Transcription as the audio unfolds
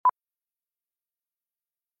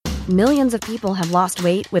Millions of people have lost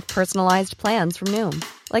weight with personalized plans from Noom.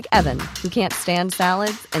 Like Evan, who can't stand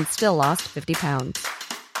salads and still lost 50 pounds.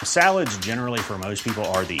 Salads generally for most people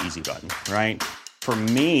are the easy button, right? For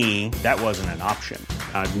me, that wasn't an option.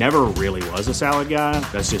 I never really was a salad guy.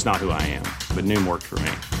 That's just not who I am. But Noom worked for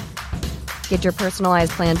me. Get your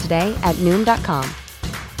personalized plan today at Noom.com.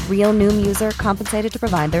 Real Noom user compensated to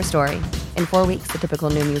provide their story. In 4 weeks, the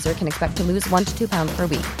typical Noom user can expect to lose 1 to 2 pounds per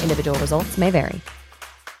week. Individual results may vary.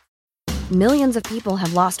 Millions of people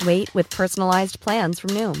have lost weight with personalized plans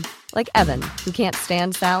from Noom. Like Evan, who can't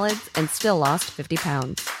stand salads and still lost 50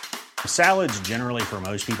 pounds. Salads generally for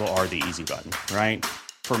most people are the easy button, right?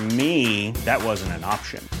 For me, that wasn't an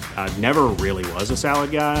option. I never really was a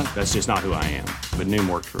salad guy. That's just not who I am. But Noom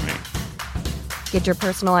worked for me. Get your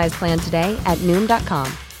personalized plan today at Noom.com.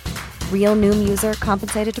 Real Noom user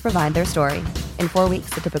compensated to provide their story. In 4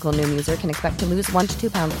 weeks, the typical Noom user can expect to lose 1 to 2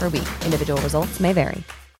 pounds per week. Individual results may vary.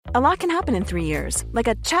 A lot can happen in 3 years, like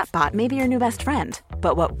a chatbot may be your new best friend.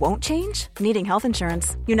 But what won't change? Needing health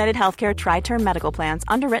insurance. United Healthcare Tri-Term Medical Plans,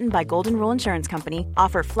 underwritten by Golden Rule Insurance Company,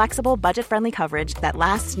 offer flexible, budget-friendly coverage that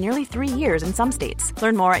lasts nearly 3 years in some states.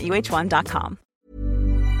 Learn more at uh1.com.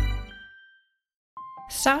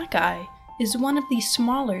 Sockeye is one of the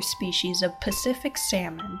smaller species of Pacific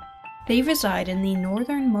salmon. They reside in the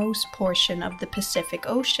northernmost portion of the Pacific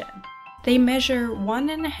Ocean. They measure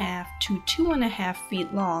 1.5 to 2.5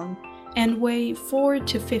 feet long and weigh 4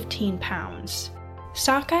 to 15 pounds.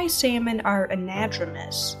 Sockeye salmon are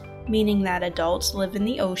anadromous, meaning that adults live in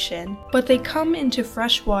the ocean, but they come into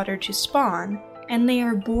fresh water to spawn, and they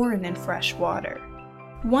are born in fresh water.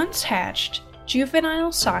 Once hatched,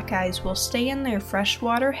 juvenile sockeyes will stay in their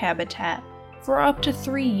freshwater habitat for up to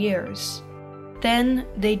 3 years. Then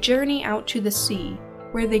they journey out to the sea,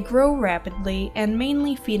 where they grow rapidly and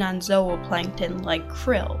mainly feed on zooplankton like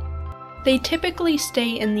krill. They typically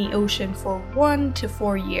stay in the ocean for 1 to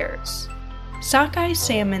 4 years. Sockeye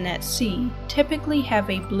salmon at sea typically have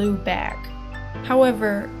a blue back.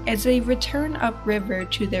 However, as they return upriver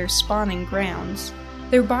to their spawning grounds,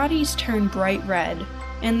 their bodies turn bright red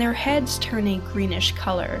and their heads turn a greenish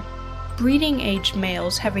color. Breeding-age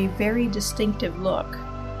males have a very distinctive look.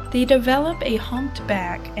 They develop a humped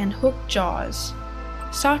back and hooked jaws.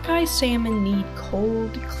 Sockeye salmon need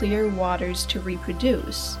cold, clear waters to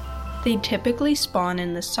reproduce. They typically spawn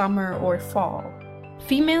in the summer or fall.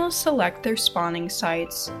 Females select their spawning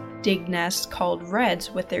sites, dig nests called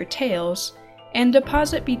redds with their tails, and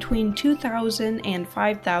deposit between 2,000 and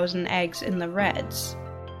 5,000 eggs in the redds.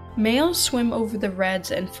 Males swim over the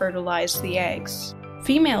redds and fertilize the eggs.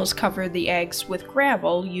 Females cover the eggs with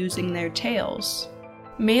gravel using their tails.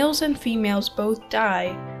 Males and females both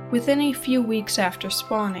die within a few weeks after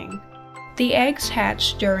spawning. The eggs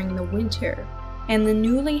hatch during the winter, and the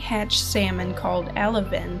newly hatched salmon called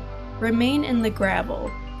alevin remain in the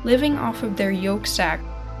gravel, living off of their yolk sac.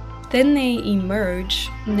 Then they emerge,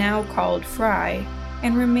 now called fry,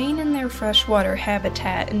 and remain in their freshwater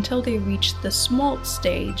habitat until they reach the smolt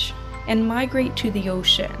stage and migrate to the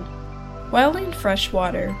ocean. While in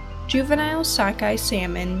freshwater, juvenile sockeye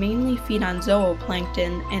salmon mainly feed on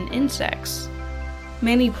zooplankton and insects.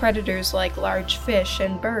 Many predators like large fish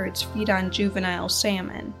and birds feed on juvenile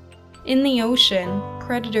salmon. In the ocean,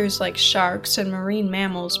 predators like sharks and marine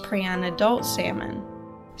mammals prey on adult salmon.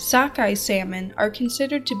 Sockeye salmon are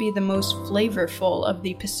considered to be the most flavorful of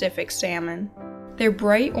the Pacific salmon. Their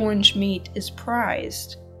bright orange meat is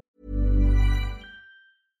prized.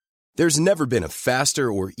 There's never been a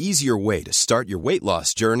faster or easier way to start your weight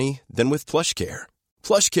loss journey than with PlushCare.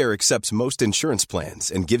 PlushCare accepts most insurance plans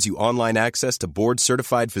and gives you online access to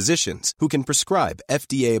board-certified physicians who can prescribe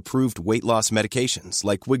FDA-approved weight loss medications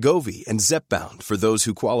like Wegovy and Zepbound for those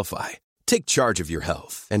who qualify. Take charge of your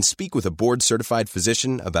health and speak with a board-certified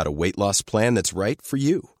physician about a weight loss plan that's right for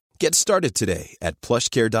you. Get started today at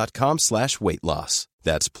plushcare.com/weightloss.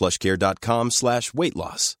 That's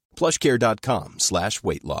plushcare.com/weightloss.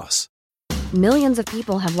 plushcare.com/weightloss. Millions of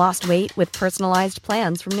people have lost weight with personalized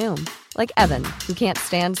plans from Noom. Like Evan, who can't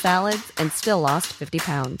stand salads and still lost 50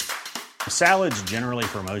 pounds. Salads generally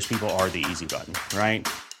for most people are the easy button, right?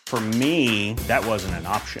 For me, that wasn't an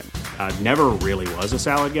option. I never really was a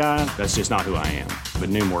salad guy. That's just not who I am. But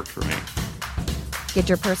Noom worked for me. Get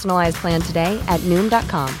your personalized plan today at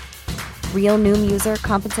Noom.com. Real Noom user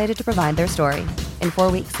compensated to provide their story. In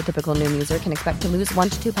 4 weeks, the typical Noom user can expect to lose 1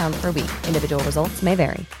 to 2 pounds per week. Individual results may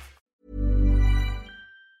vary.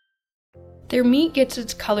 Their meat gets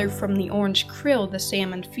its color from the orange krill the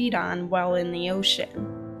salmon feed on while in the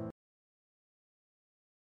ocean.